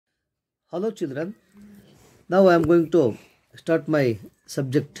Hello children, now I am going to start my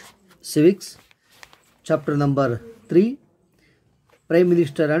subject Civics, chapter number 3, Prime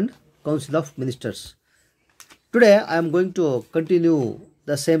Minister and Council of Ministers. Today I am going to continue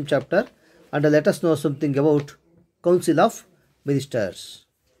the same chapter and let us know something about Council of Ministers.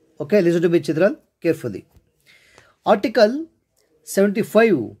 Okay, listen to me children carefully. Article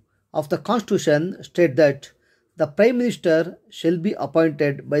 75 of the Constitution states that the Prime Minister shall be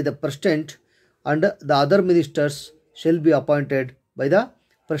appointed by the President and the other ministers shall be appointed by the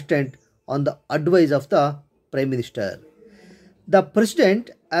President on the advice of the Prime Minister. The President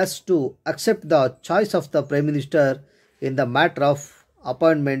has to accept the choice of the Prime Minister in the matter of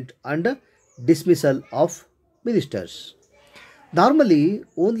appointment and dismissal of ministers. Normally,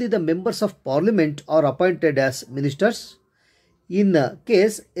 only the members of Parliament are appointed as ministers. In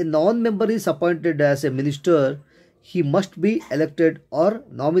case a non-member is appointed as a minister, he must be elected or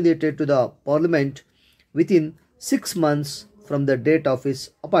nominated to the Parliament within 6 months from the date of his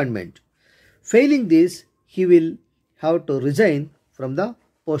appointment. Failing this, he will have to resign from the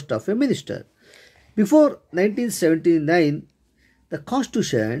post of a minister. Before 1979, the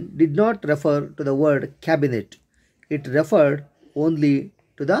Constitution did not refer to the word cabinet. It referred only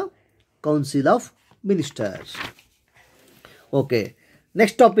to the Council of Ministers. Okay,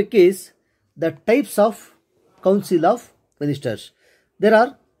 next topic is the types of Council of Ministers. There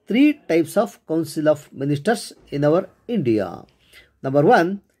are 3 types of Council of Ministers in our India. Number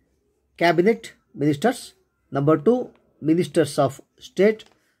 1, Cabinet Ministers. Number 2, Ministers of State.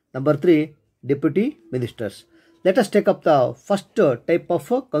 Number 3, Deputy Ministers. Let us take up the first type of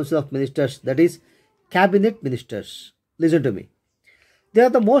Council of Ministers, that is Cabinet Ministers. Listen to me. They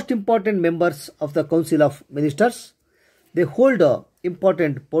are the most important members of the Council of Ministers. They hold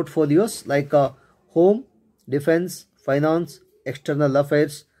important portfolios like Home, Defense, Finance, External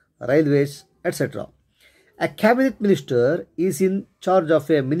Affairs, Railways, etc. A cabinet minister is in charge of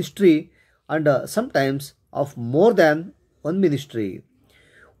a ministry and sometimes of more than one ministry.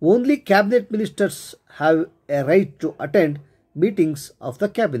 Only cabinet ministers have a right to attend meetings of the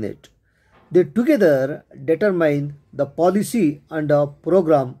cabinet. They together determine the policy and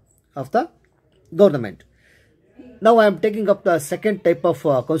program of the government. Now I am taking up the second type of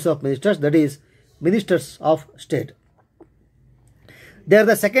Council of Ministers, that is Ministers of State. They are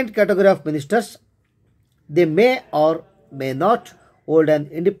the second category of ministers. They may or may not hold an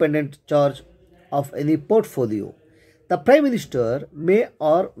independent charge of any portfolio. The Prime Minister may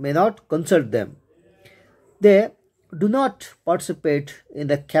or may not consult them. They do not participate in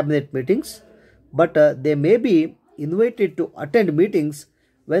the cabinet meetings, but they may be invited to attend meetings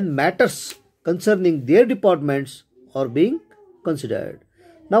when matters concerning their departments are being considered.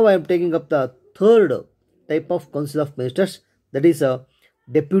 Now I am taking up the third type of Council of Ministers, that is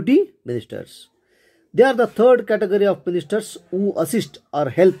Deputy Ministers. They are the third category of ministers who assist or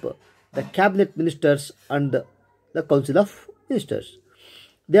help the Cabinet Ministers and the Council of Ministers.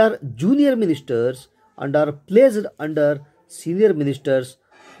 They are junior ministers and are placed under senior ministers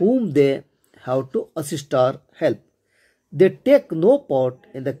whom they have to assist or help. They take no part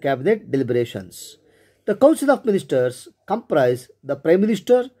in the cabinet deliberations. The Council of Ministers comprise the Prime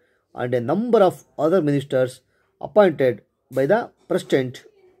Minister and a number of other ministers appointed by the President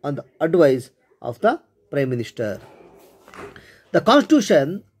on the advice of the Prime Minister. The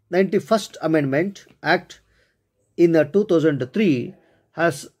Constitution 91st Amendment Act in 2003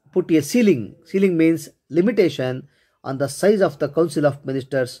 has put a ceiling. Ceiling means limitation on the size of the Council of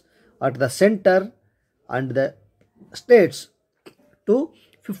Ministers at the center and the states to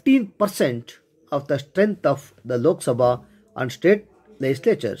 15% of the strength of the Lok Sabha and state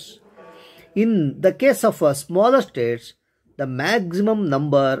legislatures. In the case of smaller states, the maximum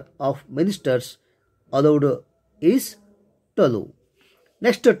number of ministers allowed is 12.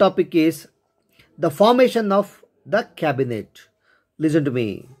 Next topic is the formation of the cabinet. Listen to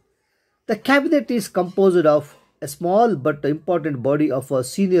me. The cabinet is composed of a small but important body of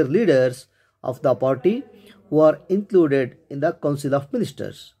senior leaders of the party who are included in the Council of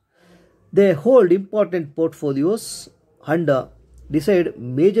Ministers. They hold important portfolios and decide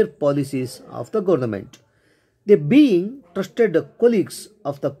major policies of the government. They, being trusted colleagues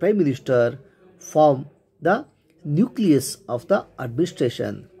of the Prime Minister, form the nucleus of the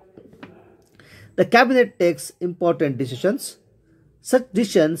administration. The cabinet takes important decisions. Such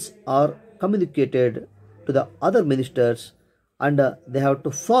decisions are communicated to the other ministers and they have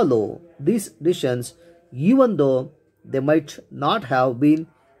to follow these decisions even though they might not have been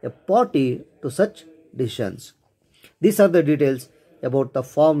a party to such decisions. These are the details about the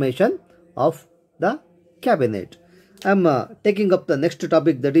formation of the cabinet. I am taking up the next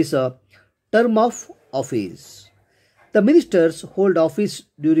topic, that is term of office. The ministers hold office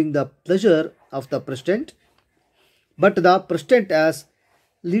during the pleasure of the president, but the president has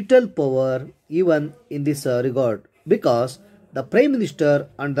little power even in this regard, because the prime minister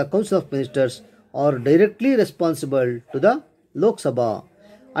and the council of ministers are directly responsible to the Lok Sabha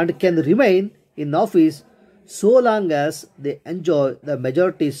and can remain in office so long as they enjoy the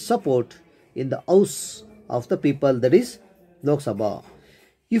majority support in the house of the people, that is Lok Sabha.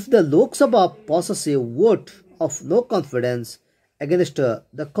 If the Lok Sabha passes a vote of no confidence against the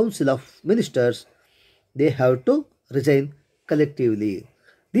council of ministers, they have to resign collectively.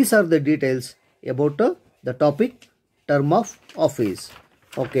 These are the details about the topic term of office.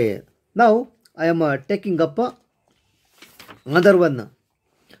 Okay, now I am taking up another one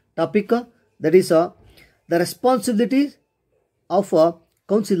topic, that is the responsibilities of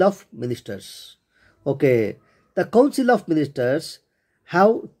council of ministers. Okay, the council of ministers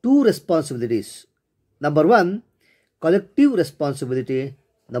have two responsibilities. Number one, collective responsibility.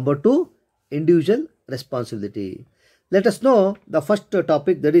 Number two, individual responsibility. Let us know the first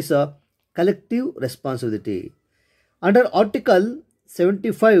topic, that is a collective responsibility. Under Article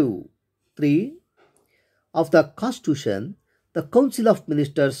 75(3) of the Constitution, the Council of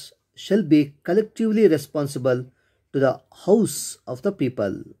Ministers shall be collectively responsible to the House of the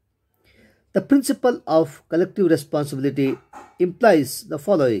People. The principle of collective responsibility implies the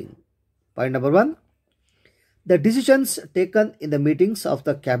following. Point number one, the decisions taken in the meetings of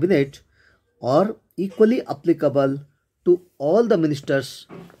the cabinet are equally applicable to all the ministers,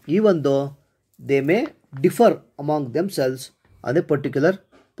 even though they may differ among themselves on a particular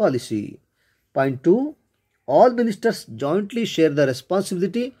policy. Point 2. All ministers jointly share the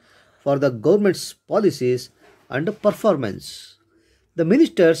responsibility for the government's policies and performance. The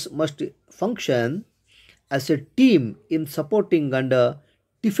ministers must function as a team in supporting and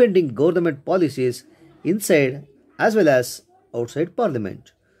defending government policies inside as well as outside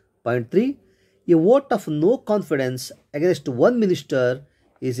Parliament. Point 3. A vote of no confidence against one minister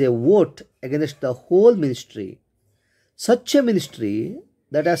is a vote against the whole ministry. Such a ministry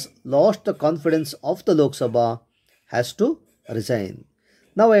that has lost the confidence of the Lok Sabha has to resign.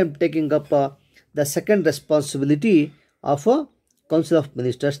 Now I am taking up the second responsibility of a Council of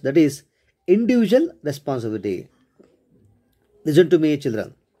Ministers, that is individual responsibility. Listen to me,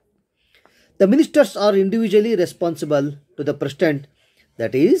 children. The ministers are individually responsible to the president,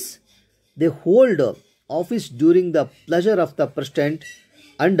 that is, they hold office during the pleasure of the president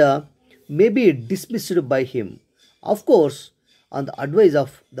and may be dismissed by him. Of course, on the advice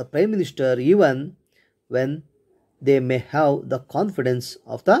of the prime minister, even when they may have the confidence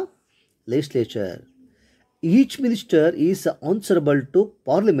of the legislature. Each minister is answerable to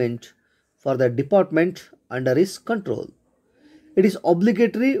Parliament for the department under his control. It is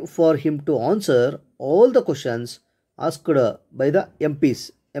obligatory for him to answer all the questions asked by the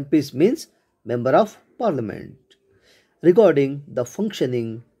MPs. MPs means Member of Parliament, regarding the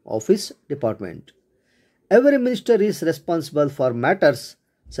functioning of his department. Every minister is responsible for matters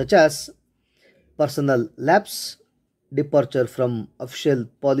such as personal lapse, departure from official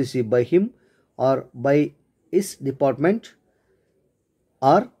policy by him or by his department,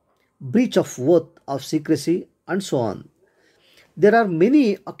 or breach of oath of secrecy, and so on. There are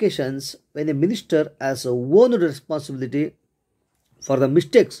many occasions when a minister has own responsibility for the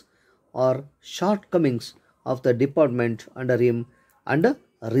mistakes or shortcomings of the department under him and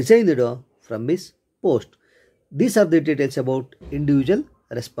resigned from his post. These are the details about individual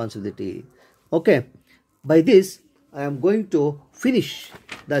responsibility. Okay, by this I am going to finish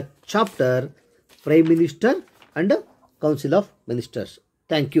the chapter Prime Minister and Council of Ministers.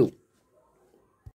 Thank you.